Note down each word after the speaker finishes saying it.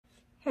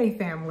Hey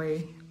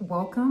family,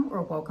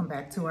 welcome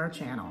back to our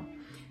channel.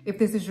 If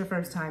this is your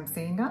first time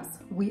seeing us,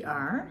 we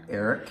are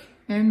Eric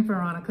and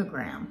Veronica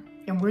Graham,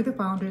 and we're the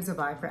founders of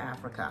Eye for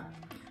Africa.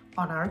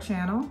 On our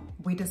channel,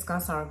 we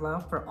discuss our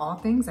love for all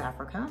things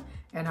Africa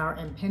and our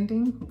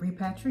impending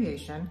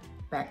repatriation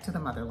back to the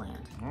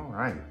motherland. All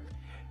right.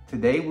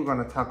 Today we're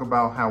going to talk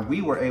about how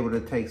we were able to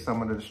take some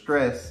of the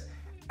stress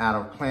out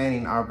of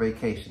planning our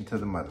vacation to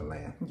the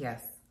motherland.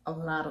 Yes, a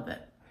lot of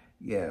it.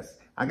 Yes.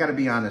 I got to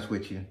be honest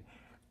with you.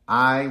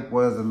 I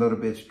was a little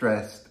bit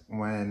stressed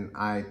when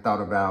I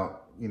thought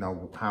about,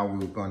 how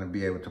we were going to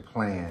be able to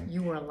plan.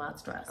 You were a lot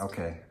stressed.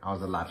 Okay. I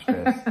was a lot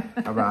stressed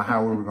about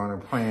how we were going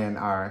to plan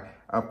our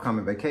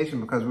upcoming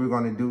vacation because we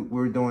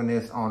were doing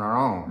this on our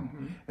own.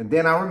 Mm-hmm. And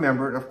then I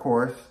remembered, of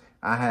course,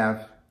 I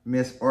have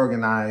Miss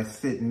Organized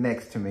sitting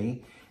next to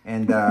me,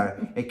 and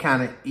it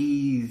kind of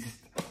eased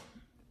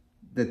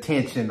the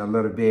tension a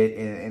little bit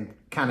and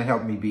kind of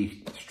helped me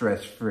be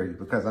stress-free,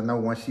 because I know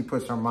once she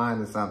puts her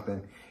mind to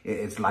something,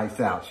 it's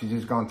lights out. She's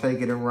just going to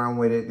take it and run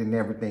with it, and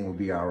everything will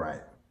be all right.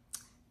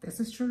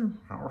 This is true.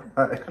 All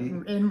right.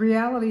 In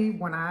reality,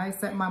 when I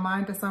set my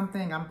mind to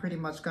something, I'm pretty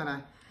much going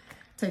to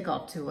take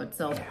off to it.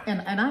 So, yeah.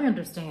 and I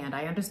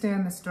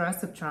understand the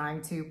stress of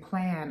trying to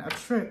plan a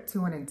trip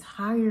to an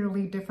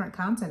entirely different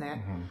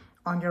continent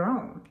on your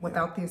own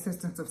without the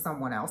assistance of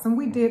someone else. And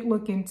we did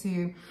look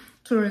into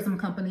tourism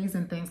companies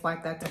and things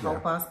like that to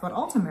help us, but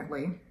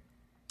ultimately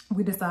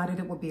we decided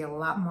it would be a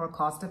lot more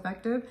cost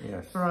effective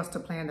for us to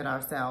plan it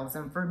ourselves.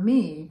 And for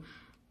me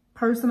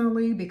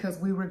personally, because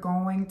we were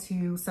going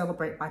to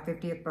celebrate my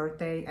 50th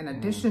birthday in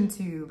addition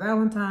to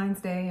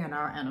Valentine's Day and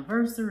our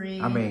anniversary.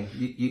 I mean,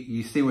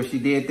 you see what she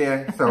did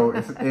there? So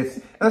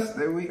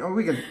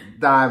we can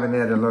dive in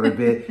that a little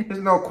bit. There's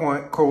no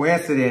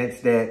coincidence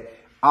that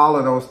all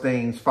of those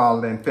things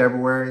fall in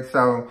February.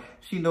 So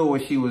she knew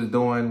what she was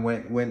doing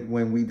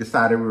when we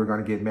decided we were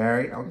going to get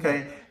married.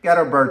 Okay. Got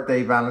her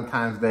birthday,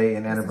 Valentine's Day,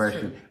 and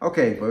anniversary.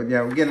 Okay. But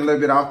yeah, we're getting a little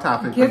bit off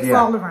topic. Gifts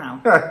all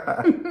around.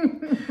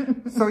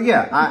 So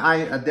yeah,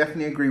 I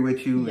definitely agree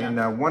with you. Yeah.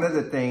 And one of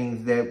the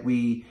things that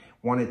we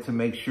wanted to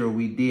make sure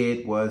we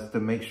did was to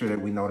make sure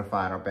that we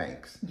notified our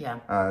banks. Yeah.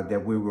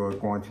 That we were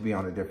going to be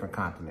on a different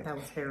continent. That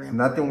was very important.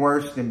 Nothing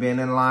worse than being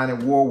in line at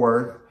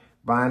Woolworth,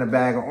 buying a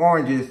bag of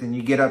oranges, and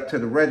you get up to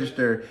the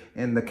register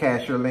and the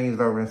cashier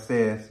leans over and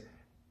says,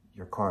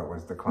 your card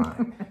was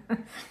declined.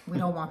 We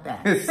don't want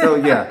that. So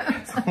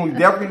yeah, so we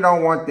definitely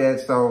don't want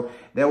that. So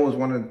that was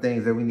one of the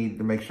things that we needed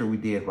to make sure we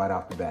did right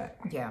off the bat.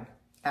 Yeah,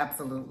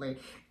 absolutely.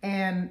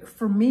 And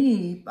for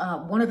me,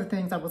 one of the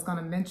things I was going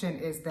to mention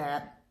is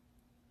that,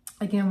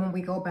 again, when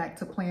we go back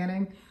to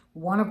planning,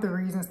 one of the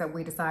reasons that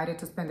we decided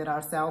to spend it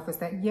ourselves is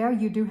that, yeah,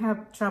 you do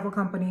have travel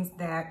companies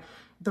that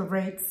the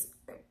rates,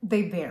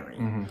 they vary.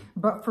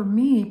 But for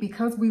me,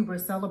 because we were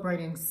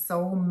celebrating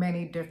so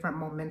many different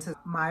momentous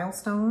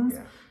milestones,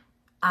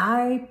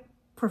 I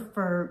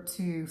prefer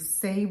to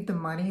save the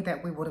money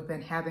that we would have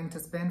been having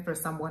to spend for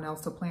someone else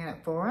to plan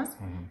it for us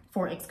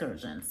for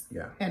excursions.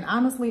 Yeah. And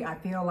honestly, I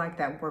feel like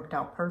that worked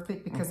out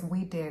perfect because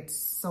we did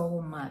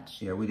so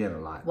much. Yeah, we did a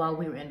lot while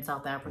we were in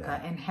South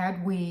Africa. Yeah. And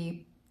had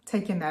we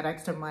taken that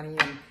extra money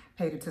and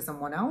paid it to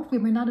someone else, we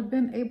may not have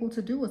been able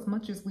to do as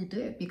much as we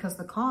did, because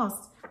the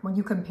costs, when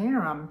you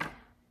compare them,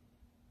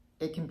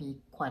 it can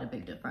be quite a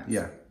big difference.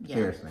 Yeah,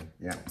 seriously,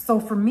 yeah. So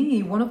for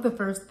me, one of the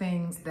first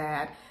things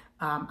that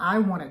I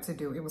wanted to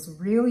do, it was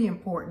really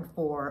important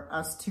for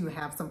us to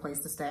have some place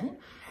to stay.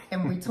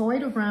 And we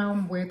toyed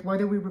around with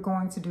whether we were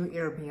going to do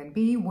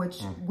Airbnb, which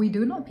we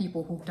do know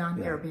people who've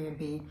done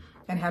Airbnb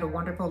and had a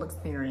wonderful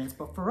experience.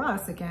 But for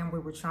us, again, we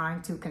were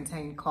trying to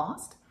contain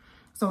cost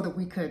so that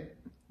we could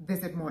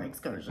visit more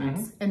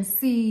excursions and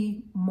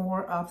see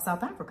more of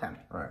South Africa.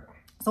 Right.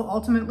 So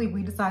ultimately,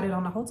 we decided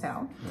on a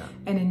hotel. Yeah.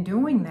 And in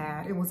doing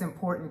that, it was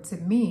important to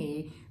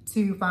me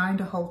to find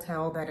a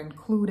hotel that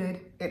included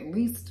at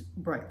least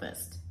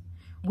breakfast.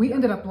 We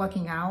ended up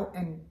lucking out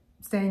and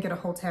staying at a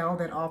hotel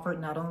that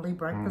offered not only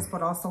breakfast,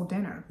 but also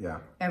dinner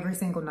every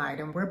single night.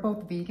 And we're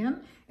both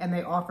vegan, and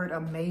they offered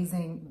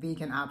amazing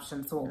vegan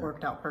options. So it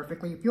worked out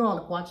perfectly. If you all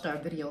have watched our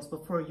videos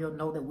before, you'll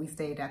know that we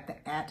stayed at the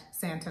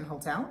Santon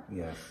Hotel.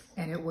 Yes.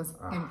 And it was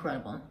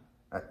incredible.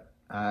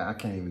 I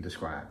can't even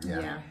describe.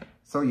 Yeah.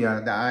 So yeah,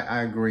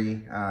 I agree.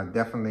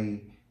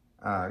 Definitely,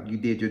 you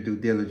did your due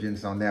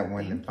diligence on that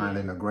one and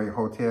finding a great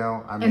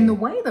hotel. I mean, and the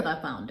way that I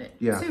found it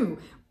too.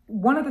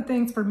 One of the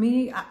things for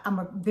me, I'm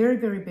a very,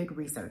 very big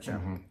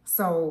researcher.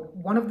 So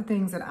one of the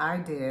things that I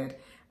did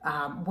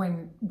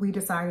when we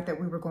decided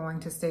that we were going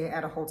to stay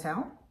at a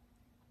hotel,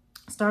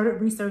 started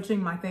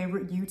researching my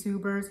favorite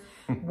YouTubers.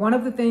 One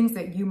of the things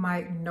that you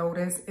might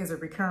notice is a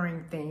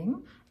recurring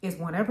theme is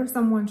whenever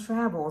someone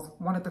travels,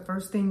 one of the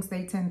first things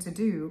they tend to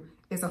do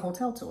is a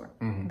hotel tour.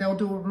 They'll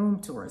do a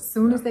room tour. As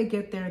soon as they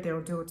get there,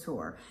 they'll do a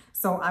tour.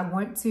 So I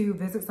went to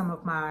visit some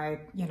of my,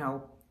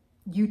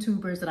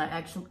 YouTubers that I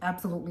actually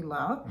absolutely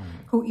love,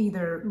 who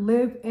either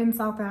live in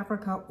South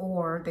Africa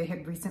or they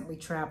had recently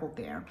traveled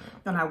there.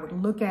 And I would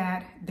look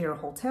at their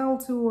hotel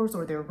tours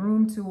or their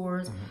room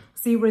tours,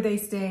 see where they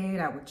stayed.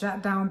 I would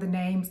jot down the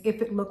names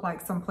if it looked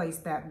like someplace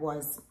that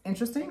was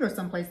interesting or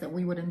someplace that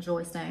we would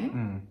enjoy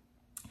staying.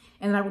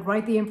 And I would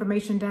write the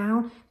information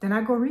down, then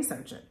I'd go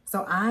research it.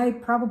 So I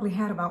probably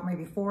had about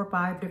maybe 4 or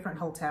 5 different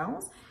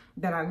hotels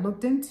that I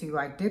looked into.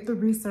 I did the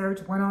research,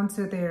 went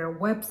onto their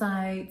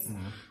websites.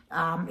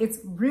 It's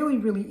really,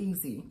 really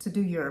easy to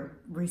do your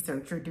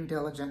research or due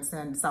diligence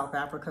in South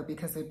Africa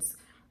because it's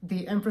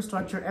the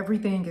infrastructure,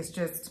 everything is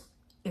just,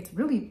 it's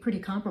really pretty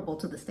comparable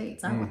to the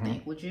States, I would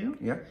think, would you?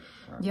 Yep.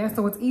 Yeah,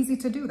 so it's easy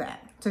to do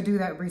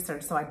that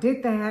research. So I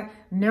did that,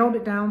 narrowed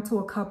it down to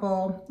a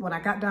couple. When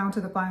I got down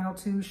to the final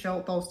 2,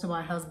 showed those to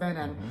my husband,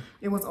 and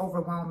it was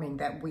overwhelming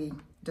that we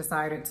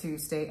decided to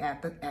stay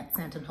at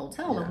Santon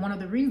Hotel. And one of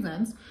the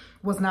reasons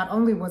was not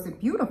only was it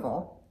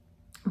beautiful,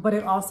 but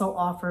it also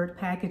offered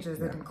packages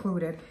that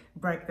included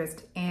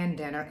breakfast and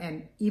dinner.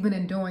 And even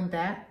in doing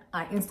that,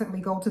 I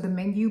instantly go to the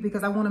menu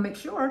because I want to make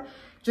sure,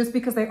 just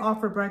because they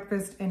offer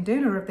breakfast and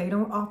dinner, if they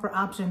don't offer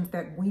options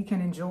that we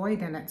can enjoy,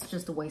 then that's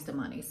just a waste of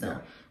money. So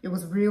it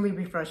was really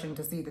refreshing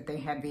to see that they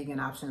had vegan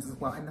options as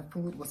well. And the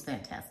food was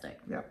fantastic.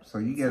 Yep. So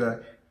you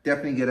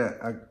definitely get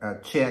a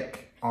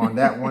check on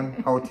that one.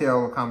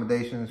 Hotel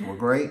accommodations were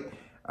great.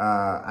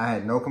 I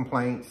had no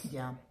complaints.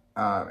 Yeah.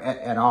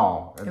 At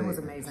all. It was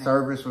amazing.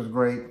 Service was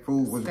great.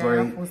 Food was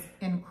great. Staff was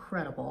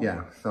incredible.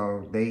 Yeah.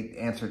 So they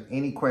answered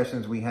any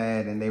questions we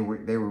had, and they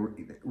were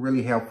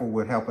really helpful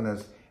with helping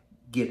us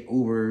get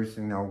Ubers.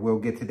 You know, we'll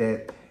get to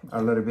that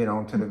a little bit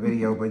onto the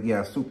video, but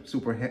yeah,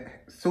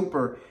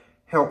 super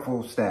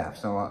helpful staff.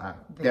 So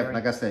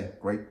like I said,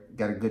 great.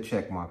 Got a good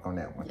check mark on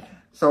that one. Yeah.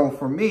 So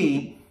for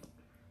me,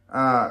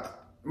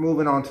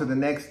 moving on to the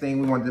next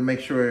thing, we wanted to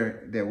make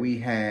sure that we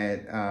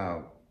had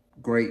a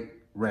great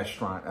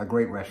restaurant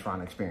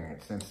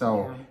experience. And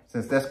so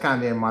since that's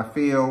kind of in my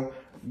field,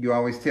 you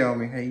always tell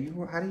me, hey,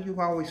 how do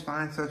you always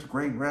find such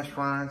great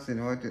restaurants? And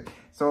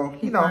so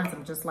he finds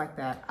them just like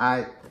that.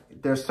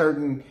 There's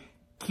certain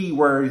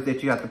keywords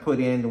that you have to put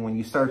in when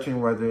you're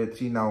searching, whether it's,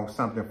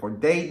 something for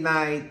date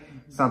night,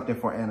 something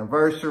for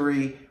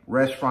anniversary,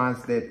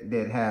 restaurants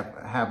that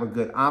have a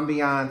good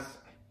ambiance.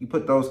 You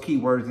put those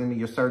keywords into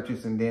your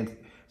searches, and then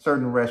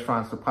certain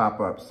restaurants will pop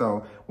up.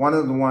 So one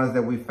of the ones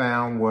that we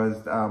found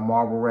was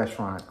Marble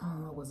Restaurant.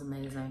 Oh, it was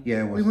amazing.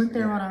 Yeah, it was. We went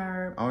there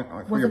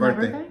on for your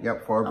birthday.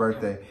 Yep, for our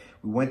birthday.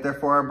 We went there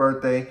for our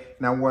birthday.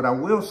 Now, what I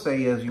will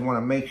say is you want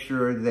to make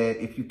sure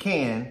that if you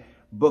can,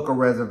 book a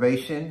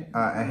reservation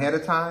ahead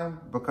of time,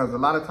 because a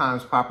lot of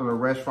times popular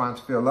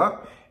restaurants fill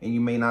up and you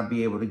may not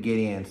be able to get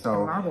in.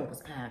 So Marble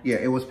was packed. Yeah,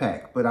 it was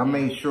packed. But I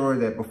made sure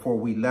that before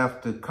we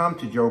left to come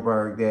to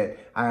Joburg that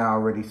I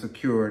already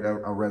secured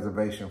a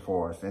reservation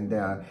for us. And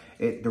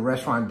the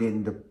restaurant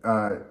didn't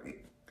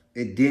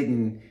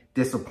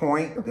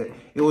disappoint.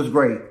 It was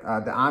great.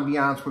 The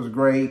ambiance was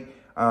great.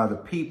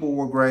 The people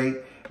were great.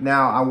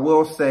 Now, I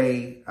will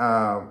say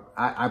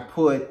I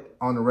put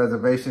on the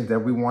reservations that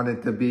we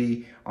wanted to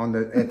be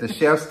at the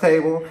chef's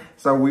table.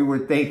 So we were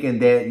thinking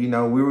that,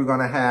 we were going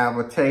to have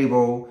a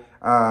table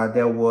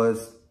that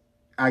was,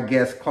 I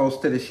guess, close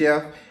to the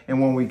chef.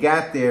 And when we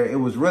got there, it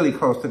was really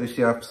close to the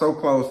chef. So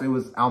close, it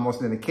was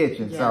almost in the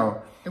kitchen. Yeah,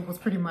 so it was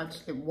in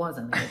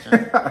the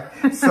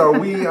kitchen. So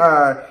we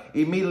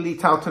immediately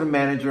talked to the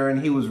manager,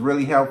 and he was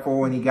really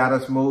helpful, and he got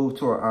us moved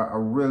to a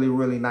really,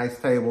 really nice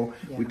table.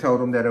 Yeah. We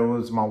told him that it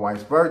was my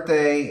wife's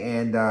birthday,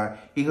 and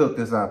he hooked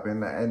us up,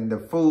 and the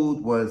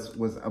food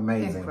was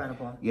amazing.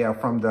 Incredible. Yeah,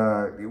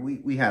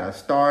 we had a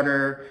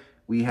starter,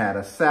 we had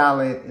a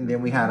salad, and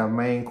then we had a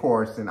main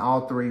course, and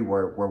all 3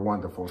 were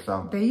wonderful.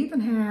 So they even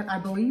had, I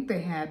believe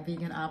they had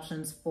vegan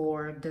options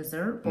for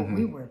dessert, but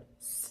we were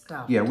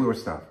stuffed. Yeah, we were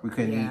stuffed. We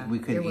couldn't eat. We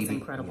couldn't eat.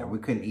 Incredible. Yeah, we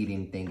couldn't eat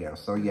anything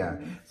else. So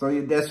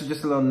so that's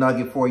just a little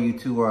nugget for you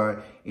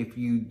to, if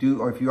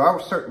you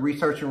are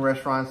researching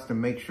restaurants, to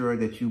make sure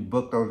that you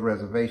book those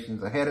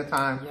reservations ahead of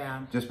time.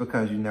 Yeah. Just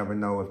because you never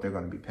know if they're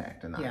going to be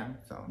packed or not. Yeah.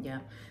 So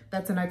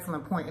that's an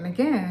excellent point. And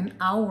again,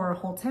 our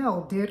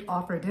hotel did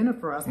offer dinner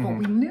for us, but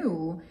we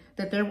knew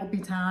that there would be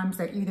times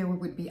that either we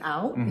would be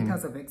out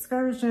because of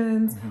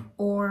excursions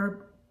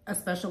or a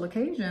special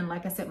occasion,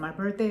 like I said, my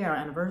birthday, our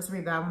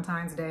anniversary,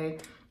 Valentine's Day,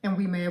 and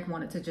we may have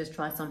wanted to just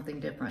try something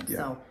different. Yeah.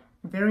 So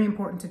very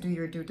important to do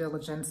your due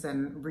diligence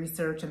and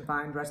research and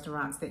find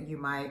restaurants that you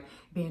might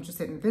be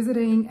interested in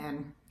visiting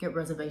and get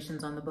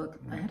reservations on the book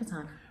ahead of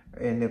time.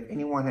 And if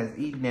anyone has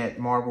eaten at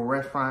Marble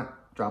Restaurant,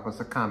 drop us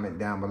a comment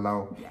down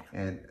below. Yeah.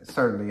 And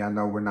certainly I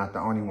know we're not the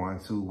only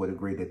ones who would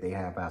agree that they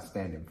have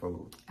outstanding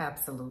food.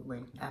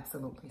 Absolutely.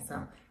 Absolutely.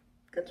 So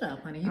good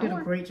job, honey. You did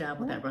a great job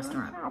with that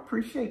restaurant. I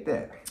appreciate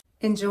that.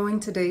 Enjoying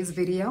today's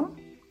video?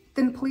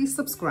 Then please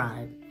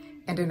subscribe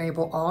and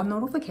enable all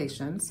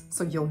notifications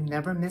so you'll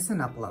never miss an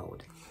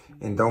upload.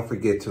 And don't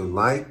forget to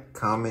like,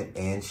 comment,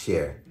 and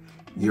share.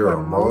 You're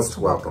most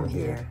welcome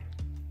here.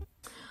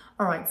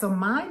 All right, so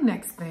my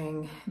next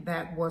thing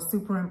that was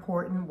super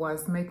important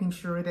was making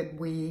sure that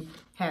we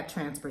had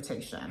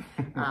transportation.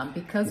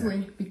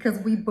 Because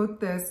we booked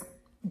this,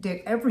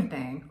 did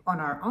everything on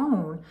our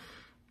own,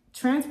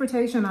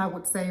 transportation, I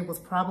would say, was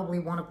probably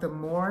one of the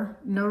more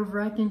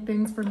nerve-wracking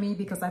things for me,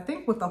 because I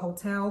think with the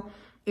hotel,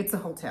 it's a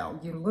hotel.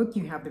 You look,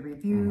 you have the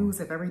reviews,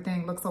 if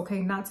everything looks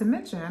okay, not to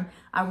mention,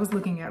 I was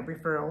looking at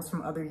referrals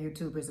from other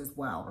YouTubers as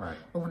well. Right.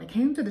 But when it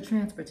came to the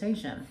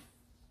transportation,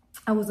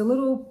 I was a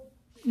little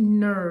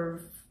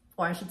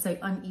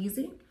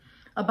uneasy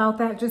about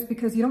that, just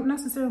because you don't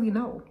necessarily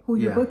know who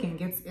you're booking.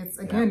 It's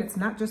again, it's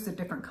not just a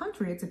different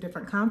country, it's a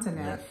different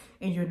continent,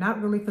 and you're not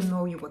really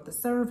familiar with the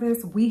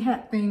service. We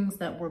had things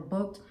that were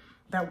booked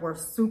that were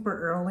super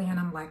early, and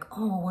I'm like,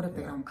 oh, what if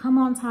they don't come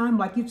on time?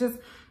 Like,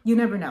 you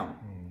never know.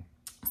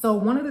 So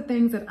one of the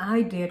things that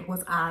I did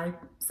was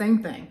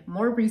same thing,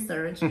 more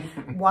research,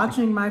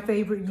 watching my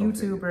favorite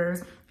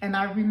YouTubers. And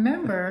I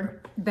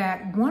remember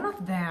that one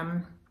of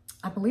them,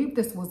 I believe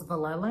this was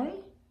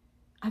Valele,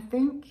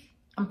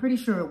 I'm pretty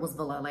sure it was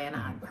Valele, and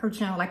her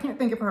channel, I can't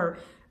think of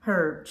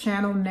her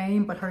channel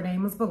name, but her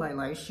name is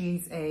Valele.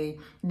 She's a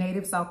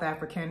native South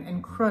African,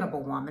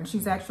 incredible woman.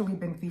 She's actually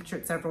been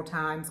featured several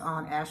times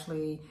on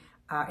Ashley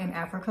in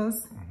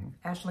Africa's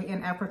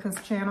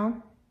channel.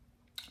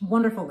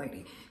 Wonderful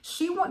lady.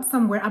 She went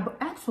somewhere,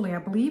 I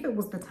believe it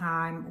was the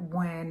time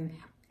when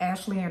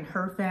Ashley and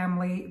her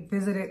family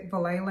visited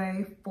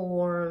Valele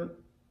for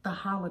the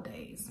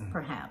holidays,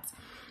 perhaps.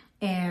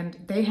 And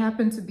they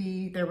happened to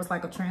be, there was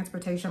like a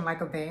transportation,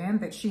 like a van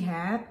that she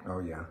had. Oh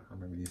yeah, I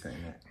remember you saying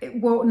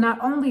that. Well,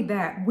 not only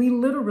that, we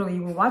literally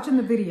were watching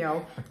the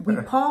video, we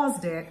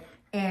paused it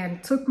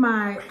and took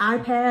my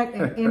iPad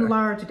and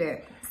enlarged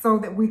it so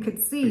that we could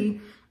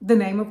see the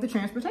name of the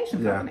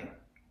transportation company.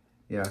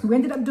 Yeah. We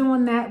ended up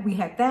doing that. We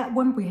had that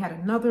one, we had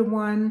another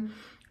one.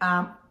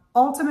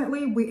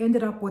 Ultimately, we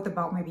ended up with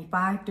about maybe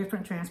 5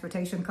 different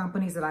transportation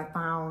companies that I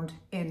found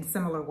in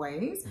similar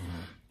ways.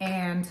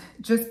 And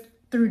just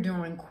through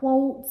doing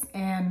quotes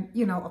and,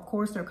 of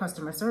course, their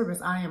customer service.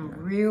 I am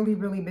really,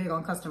 really big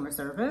on customer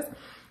service.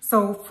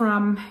 So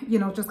from,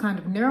 just kind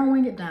of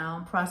narrowing it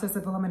down, process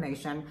of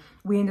elimination,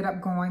 we ended up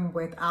going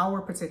with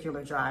our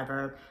particular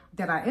driver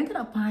that I ended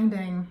up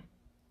finding.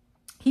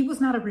 He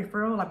was not a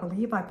referral. I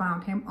believe I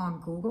found him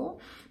on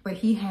Google, but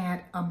he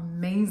had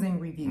amazing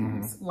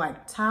reviews,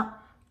 like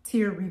top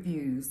tier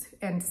reviews.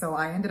 And so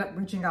I ended up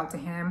reaching out to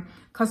him.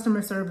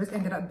 Customer service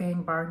ended up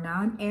being bar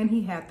none, and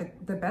he had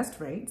the best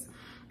rates.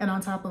 And on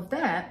top of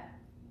that,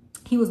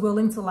 he was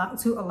willing to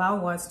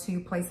allow us to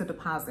place a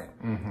deposit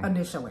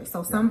initially.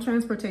 So some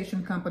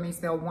transportation companies,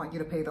 they'll want you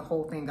to pay the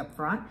whole thing up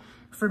front.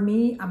 For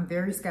me, I'm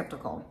very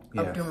skeptical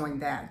of doing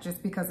that,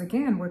 just because,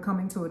 again, we're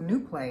coming to a new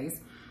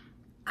place.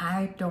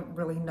 I don't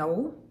really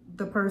know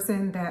the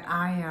person that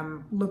I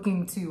am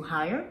looking to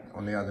hire.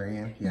 On the other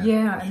end?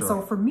 And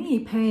so for me,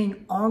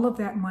 paying all of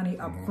that money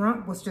up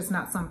front was just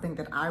not something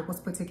that I was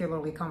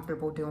particularly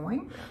comfortable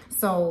doing.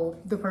 So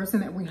the person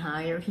that we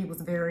hired, he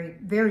was very,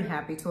 very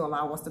happy to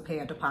allow us to pay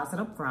a deposit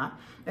up front.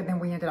 And then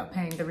we ended up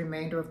paying the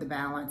remainder of the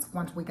balance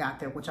once we got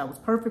there, which I was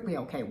perfectly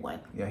okay with.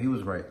 Yeah, he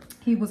was great.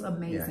 He was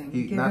amazing.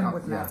 Given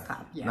with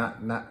Mascop.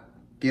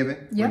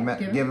 Given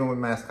with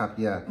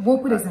Mascop, We'll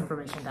put his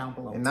information down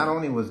below. And not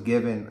only was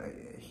Given,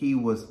 he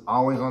was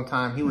always on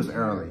time. He was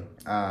early.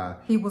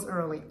 He was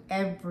early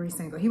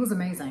he was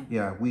amazing.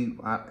 Yeah, we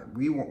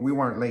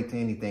weren't late to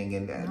anything.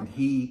 And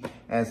he,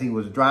 as he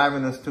was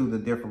driving us to the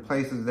different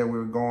places that we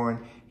were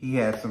going, he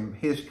had some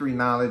history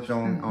knowledge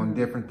on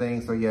different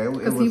things. So yeah,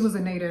 because he was a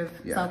native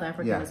South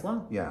African as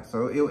well. Yeah,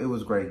 so it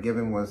was great.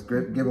 Given was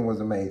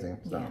amazing.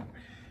 So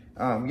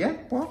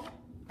well,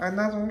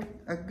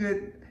 a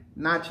good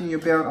notch in your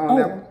belt on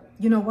that.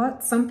 You know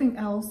what? Something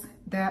else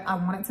that I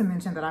wanted to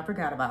mention that I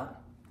forgot about.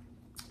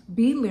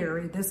 Be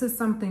leery. This is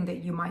something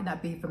that you might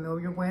not be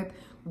familiar with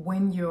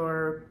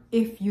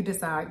if you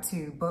decide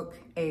to book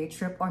a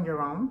trip on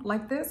your own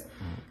like this.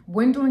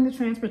 When doing the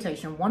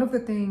transportation, one of the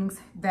things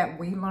that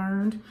we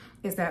learned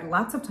is that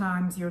lots of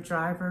times your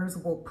drivers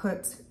will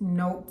put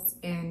notes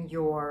in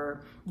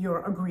your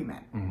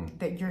agreement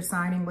that you're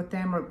signing with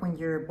them, or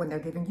when they're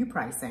giving you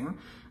pricing.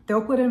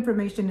 They'll put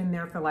information in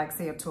there for, like,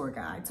 say, a tour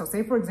guide. So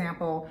say, for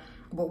example,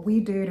 what we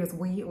did is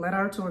we let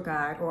our tour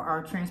guide or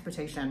our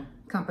transportation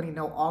company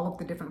know all of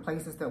the different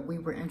places that we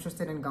were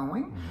interested in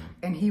going.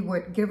 And he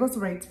would give us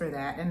rates for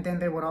that. And then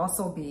there would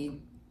also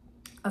be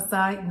a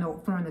side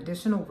note for an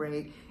additional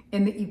rate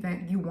in the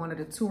event you wanted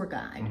a tour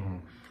guide.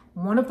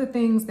 One of the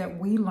things that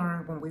we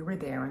learned when we were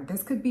there, and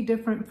this could be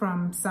different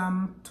from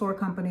some tour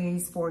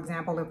companies, for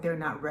example, if they're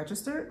not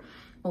registered,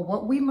 but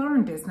what we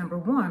learned is, number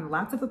one,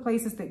 lots of the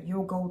places that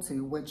you'll go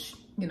to, which,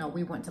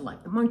 we went to,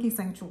 like the Monkey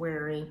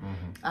Sanctuary,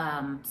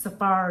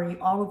 Safari,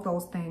 all of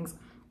those things,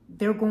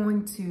 they're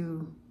going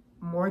to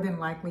more than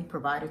likely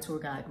provide a tour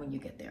guide when you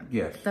get there.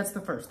 Yes. That's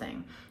the first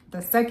thing.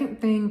 The second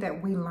thing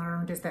that we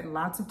learned is that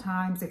lots of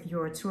times if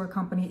you're a tour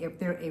company, if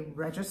they're a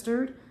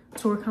registered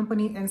tour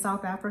company in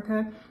South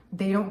Africa,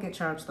 they don't get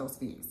charged those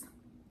fees.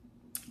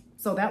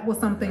 So that was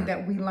something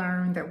that we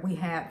learned that we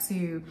had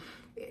to,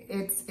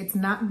 it's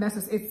not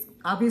necessary. It's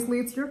obviously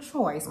it's your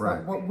choice,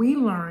 but what we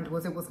learned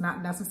was it was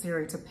not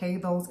necessary to pay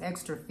those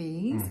extra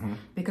fees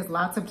because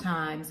lots of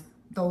times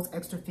those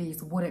extra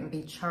fees wouldn't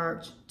be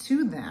charged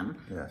to them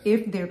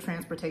if their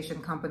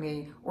transportation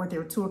company or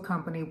their tour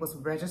company was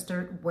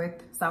registered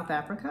with South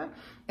Africa.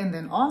 And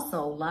then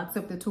also lots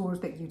of the tours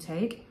that you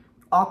take,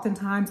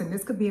 oftentimes, and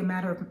this could be a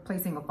matter of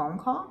placing a phone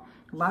call,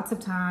 lots of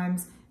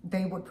times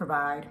they would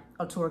provide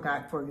a tour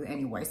guide for you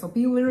anyway. So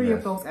be leery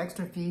of those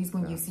extra fees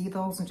when you see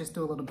those and just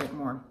do a little bit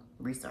more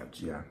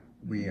research.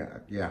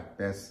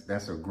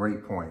 That's a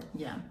great point.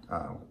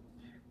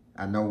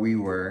 I know we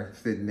were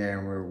sitting there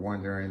and we were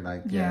wondering,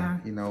 like,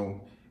 you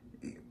know,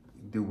 why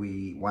do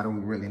we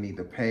really need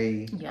to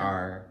pay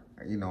our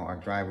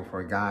driver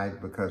for a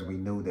guide, because we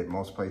knew that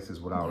most places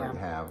would already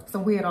have. So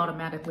we had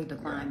automatically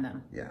declined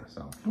them.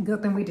 So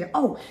good thing we did.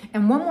 Oh,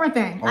 and one more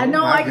thing. I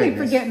know I keep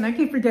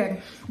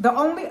forgetting. The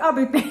only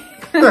other thing,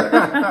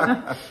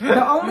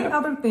 the only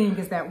other thing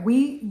is that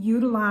we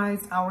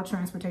utilize our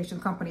transportation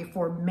company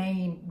for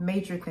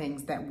major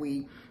things that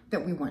we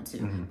went to.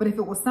 But if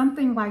it was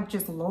something like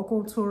just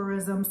local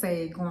tourism,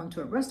 say going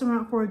to a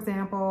restaurant, for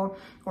example,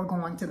 or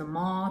going to the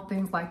mall,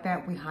 things like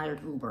that, we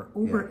hired Uber.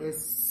 Uber is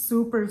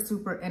super,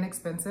 super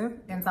inexpensive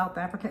in South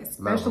Africa,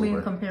 especially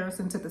in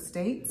comparison to the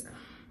States.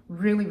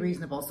 Really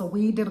reasonable. So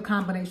we did a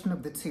combination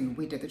of the two.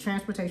 We did the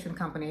transportation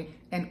company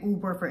and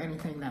Uber for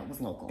anything that was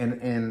local.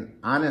 And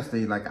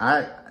honestly, like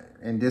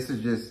and this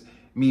is just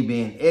me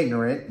being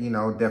ignorant, you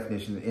know,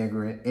 definition of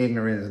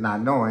ignorant is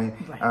not knowing.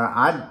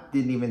 I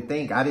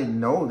didn't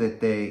know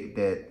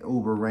that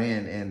Uber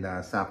ran in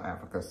South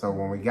Africa. So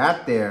when we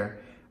got there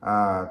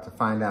to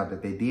find out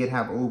that they did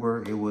have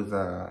Uber, it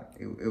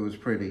was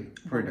pretty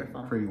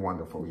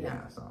wonderful.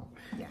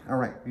 All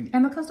right.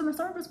 And the customer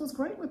service was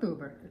great with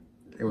Uber.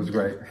 It was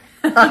great.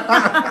 I'm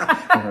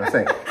gonna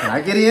say, can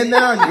I get in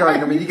now?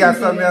 You got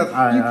something else?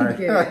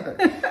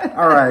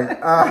 All right.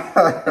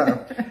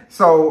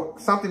 So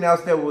something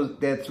else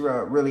that's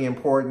really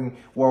important,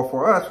 well,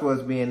 for us,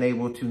 was being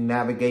able to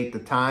navigate the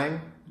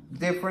time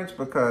difference,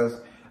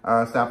 because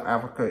South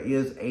Africa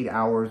is 8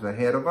 hours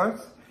ahead of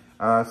us.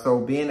 So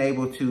being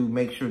able to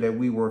make sure that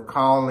we were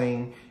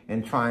calling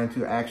and trying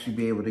to actually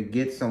be able to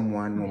get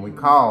someone when we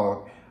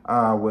called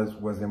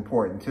was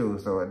important too.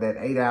 So that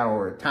 8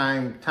 hour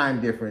time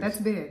difference. That's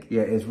big.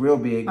 Yeah, it's real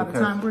big. By the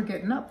time we're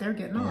getting up, they're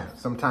getting off.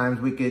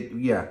 Sometimes we could,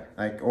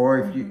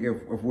 or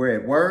if we're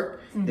at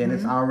work, then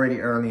it's already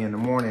early in the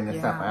morning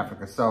in South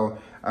Africa. So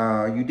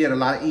you did a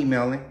lot of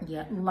emailing.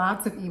 Yeah,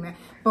 lots of email.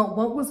 But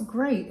what was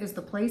great is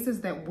the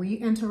places that we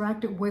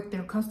interacted with,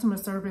 their customer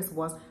service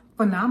was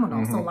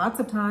phenomenal. So lots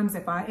of times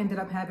if I ended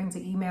up having to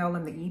email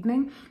in the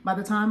evening, by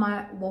the time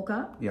I woke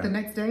up the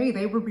next day,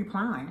 they were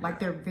replying. Like,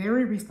 they're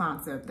very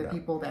responsive, the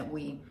people that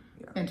we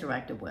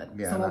interacted with.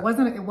 So it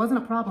wasn't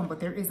a problem, but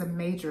there is a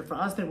major, for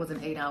us, there was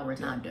an 8 hour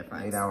time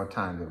difference. 8 hour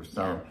time difference.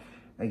 So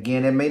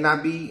again, it may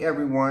not be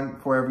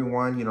for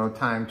everyone, you know,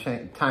 time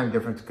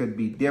difference could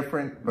be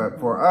different, but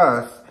for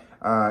us,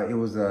 it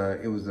was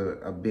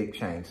a big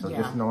change. So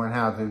just knowing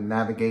how to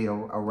navigate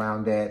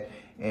around that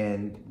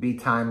and be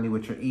timely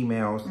with your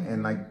emails.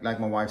 And like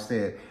my wife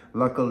said,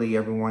 luckily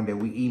everyone that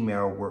we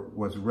emailed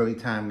was really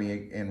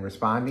timely in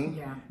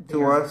responding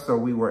to us. So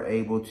we were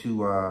able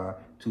to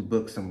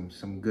book some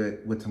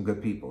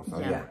good people.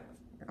 So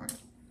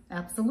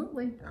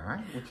absolutely.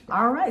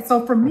 All right.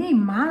 So for me,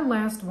 my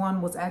last one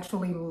was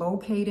actually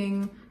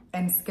locating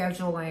and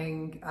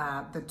scheduling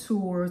the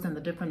tours and the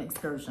different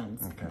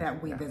excursions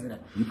that we visited.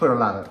 You put a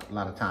lot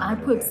of time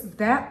into that.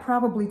 That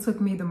probably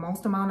took me the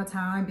most amount of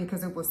time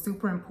because it was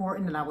super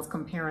important, and I was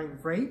comparing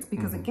rates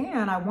because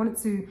again, I wanted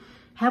to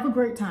have a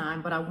great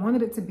time, but I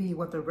wanted it to be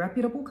with a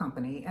reputable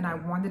company and I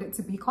wanted it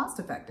to be cost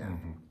effective.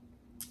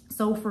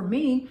 So for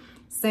me,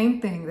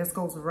 same thing. This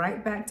goes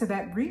right back to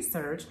that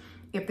research.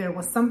 If there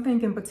was something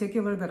in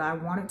particular that I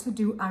wanted to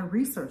do, I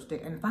researched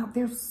it and found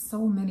there's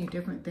so many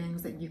different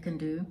things that you can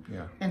do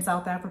in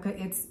South Africa.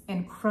 It's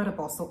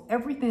incredible. So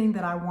everything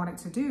that I wanted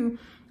to do,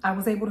 I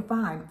was able to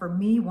find. For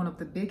me, one of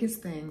the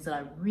biggest things that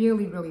I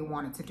really, really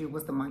wanted to do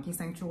was the monkey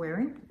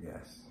sanctuary.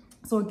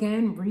 So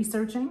again,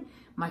 researching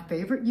my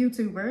favorite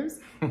YouTubers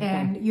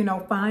and, you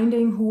know,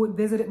 finding who had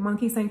visited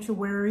monkey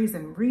sanctuaries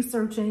and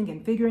researching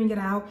and figuring it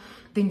out.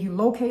 Then you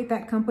locate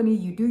that company,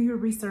 you do your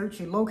research,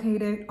 you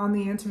locate it on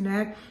the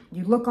internet,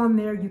 you look on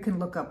there, you can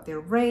look up their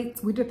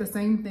rates. We did the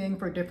same thing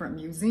for different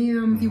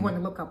museums. You want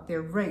to look up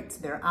their rates,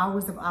 their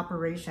hours of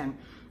operation,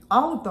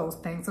 all of those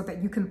things so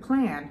that you can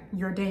plan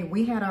your day.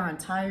 We had our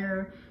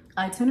entire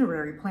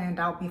itinerary planned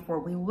out before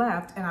we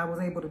left, and I was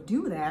able to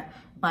do that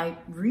by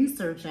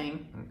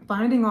researching,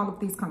 finding all of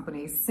these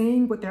companies,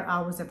 seeing what their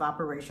hours of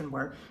operation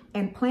were,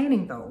 and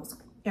planning those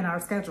in our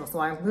schedule. So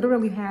I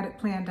literally had it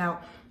planned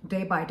out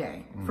day by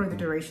day for the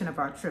duration of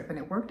our trip, and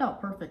it worked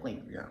out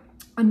perfectly.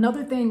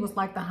 Another thing was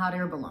like the hot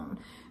air balloon.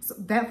 So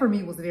that for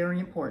me was very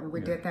important.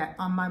 We did that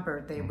on my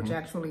birthday, which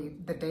actually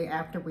the day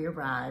after we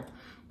arrived.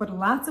 But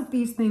lots of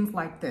these things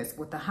like this,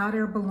 with the hot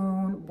air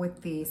balloon,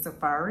 with the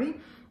safari,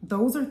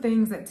 those are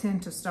things that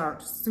tend to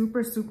start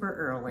super, super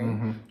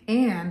early.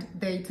 And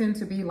they tend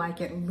to be like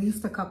at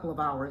least a couple of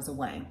hours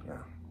away.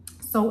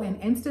 So in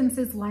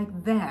instances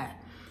like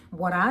that,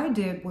 what I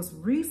did was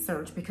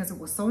research, because it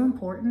was so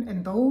important,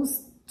 and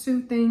those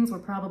two things were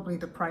probably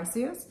the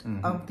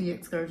priciest of the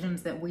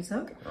excursions that we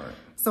took.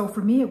 So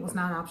for me, it was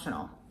not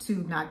optional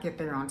to not get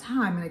there on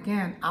time. And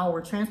again, our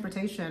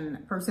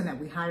transportation person that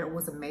we hired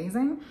was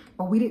amazing,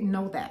 but we didn't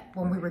know that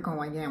when we were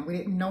going in. We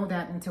didn't know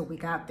that until we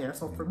got there.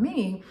 So for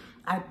me,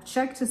 I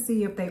checked to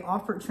see if they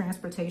offered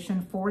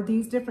transportation for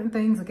these different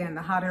things. Again,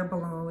 the hot air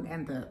balloon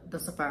and the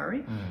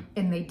safari,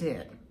 and they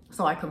did.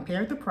 So I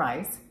compared the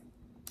price,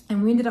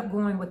 and we ended up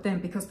going with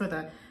them because for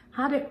the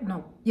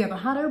the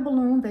hot air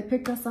balloon, they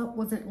picked us up,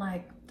 was it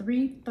like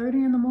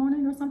 3:30 in the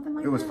morning or something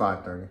like that? It was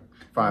 5:30.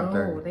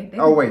 5:30.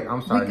 Oh, wait,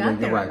 I'm sorry. We got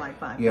there you're right. at like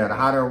 5:30. Yeah, the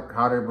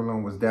hot air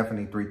balloon was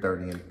definitely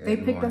 3:30. They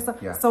picked us up.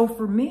 So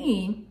for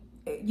me,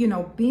 you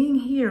know, being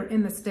here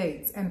in the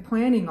States and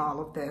planning all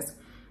of this,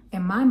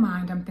 in my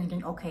mind, I'm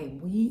thinking, okay,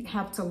 we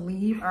have to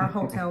leave our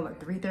hotel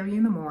at 3:30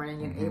 in the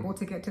morning and able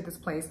to get to this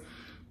place.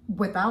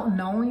 Without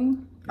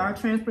knowing our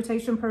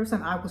transportation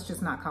person, I was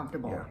just not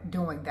comfortable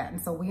doing that.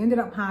 And so we ended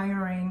up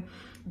hiring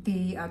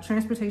the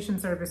transportation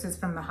services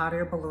from the hot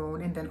air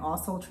balloon, and then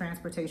also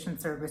transportation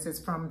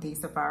services from the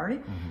safari.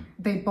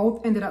 They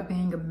both ended up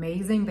being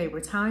amazing. They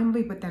were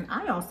timely, but then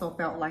I also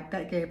felt like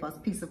that gave us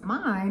peace of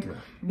mind,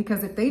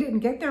 because if they didn't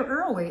get there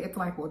early, it's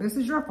like, well, this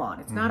is your fault.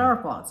 It's not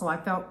our fault. So I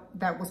felt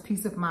that was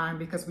peace of mind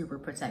because we were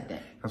protected.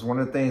 Because one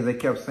of the things they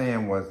kept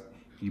saying was,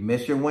 you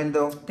miss your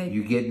window,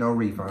 you get no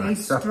refund. They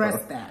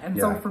stressed that. And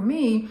so for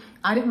me,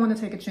 I didn't want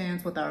to take a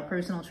chance with our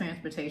personal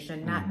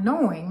transportation, not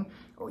knowing,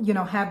 you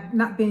know,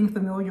 not being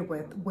familiar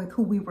with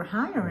who we were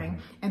hiring,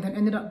 and then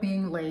ended up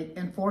being late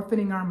and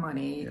forfeiting our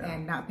money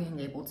and not being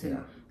able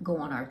to go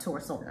on our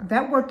tour. So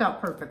that worked out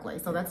perfectly.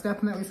 So that's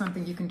definitely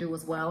something you can do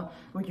as well.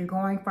 When you're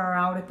going far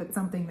out, if it's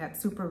something that's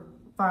super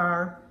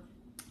far,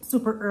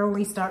 super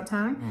early start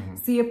time,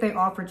 see if they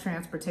offer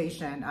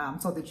transportation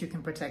so that you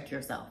can protect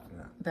yourself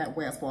that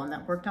way as well. And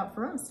that worked out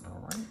for us. All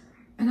right.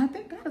 And I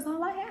think that is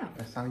all I have.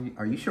 That's how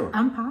are you sure?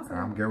 I'm positive.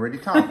 I'm getting ready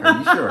to talk. Are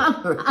you sure? I'm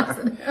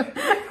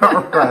positive.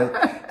 All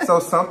right. So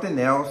something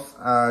else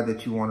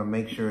that you want to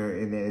make sure,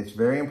 and it's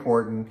very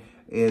important,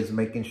 is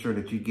making sure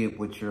that you get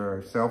with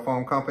your cell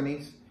phone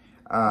companies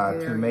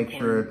to make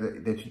sure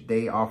that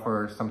they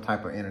offer some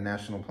type of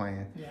international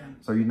plan.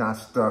 So you're not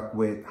stuck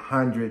with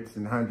hundreds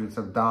and hundreds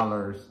of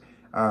dollars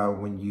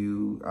when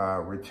you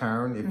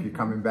return, if you're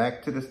coming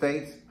back to the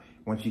States.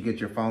 Once you get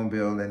your phone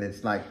bill, and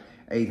it's like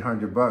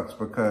 $800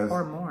 because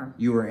or more.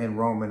 You were in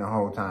Rome the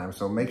whole time.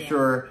 So make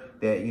sure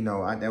that, you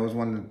know, that was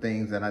one of the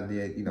things that I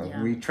did. You know,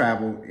 we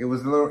traveled. It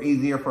was a little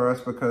easier for us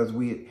because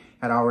we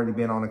had already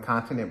been on the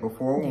continent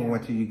before when we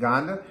went to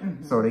Uganda.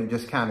 So they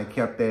just kind of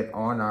kept that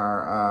on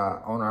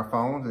our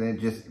phones, and it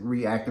just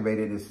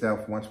reactivated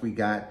itself once we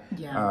got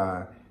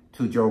to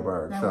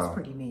Joburg. That was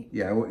pretty neat.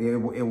 Yeah,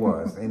 it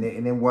was, and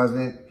it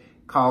wasn't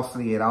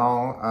costly at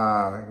all.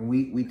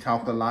 We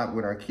talked a lot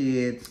with our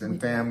kids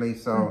and family.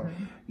 So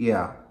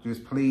yeah,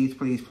 just please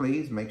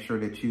make sure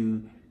that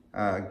you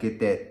get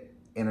that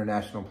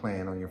international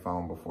plan on your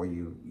phone before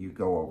you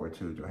go over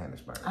to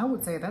Johannesburg. I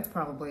would say that's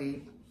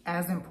probably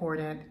as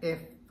important, if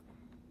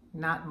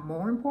not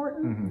more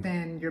important,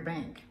 than your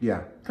bank.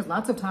 Yeah. Because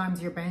lots of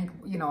times your bank,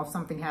 you know, if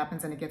something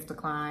happens and it gets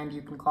declined,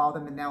 you can call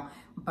them and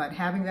but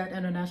having that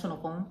international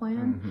phone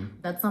plan,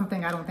 that's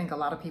something I don't think a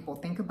lot of people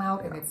think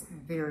about, and it's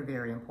very,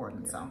 very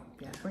important. So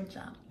yeah, great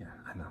job. Yeah,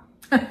 I know.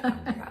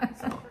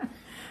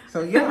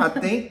 So yeah, I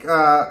think,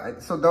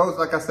 so those,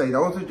 like I say,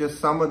 those are just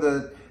some of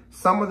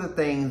the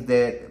things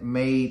that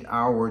made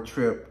our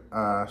trip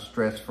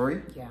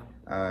stress-free.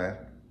 Yeah.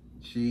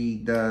 She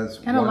does,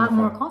 and a lot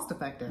more cost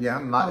effective. Yeah,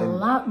 a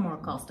lot more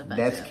cost effective.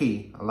 That's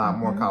key. A lot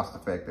more cost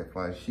effective.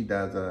 She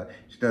does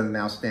an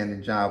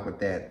outstanding job with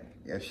that.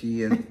 Yeah,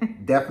 she is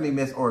definitely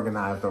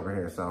misorganized over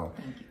here. So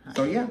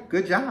yeah,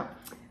 good job.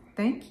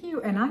 Thank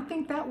you. And I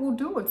think that will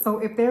do it. So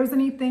if there's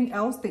anything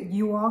else that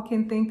you all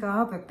can think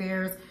of, if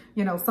there's,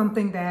 you know,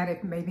 something that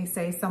if maybe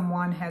say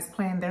someone has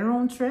planned their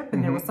own trip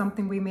and there was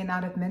something we may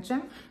not have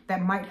mentioned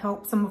that might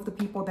help some of the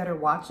people that are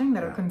watching,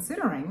 that are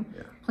considering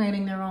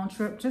planning their own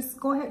trip, just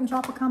go ahead and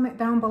drop a comment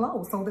down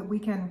below so that we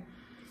can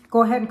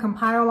go ahead and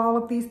compile all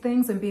of these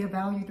things and be a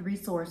valued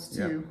resource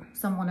to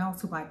someone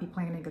else who might be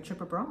planning a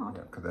trip abroad.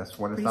 Because that's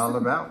what it's all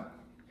about.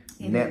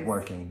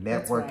 Networking.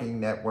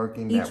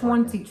 Each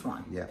one teach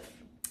one. Yeah.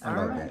 I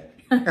love that.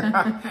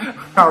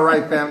 All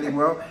right, family.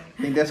 Well,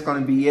 I think that's going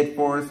to be it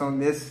for us on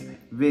this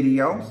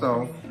video.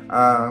 So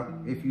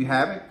if you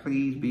haven't,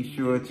 please be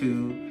sure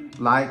to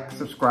like,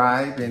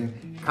 subscribe, and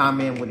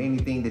comment with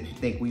anything that you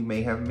think we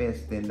may have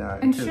missed.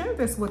 And share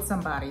this with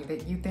somebody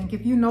that you think,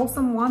 if you know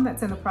someone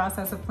that's in the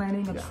process of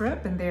planning a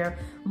trip and they're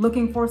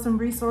looking for some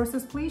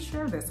resources, please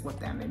share this with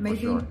them. It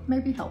may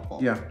be helpful.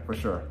 Yeah, for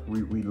sure.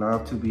 We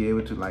love to be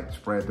able to like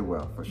spread the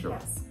wealth, for sure.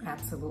 Yes,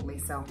 absolutely.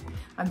 So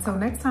until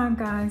next time,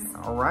 guys.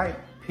 All right.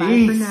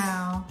 Peace. Bye for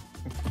now.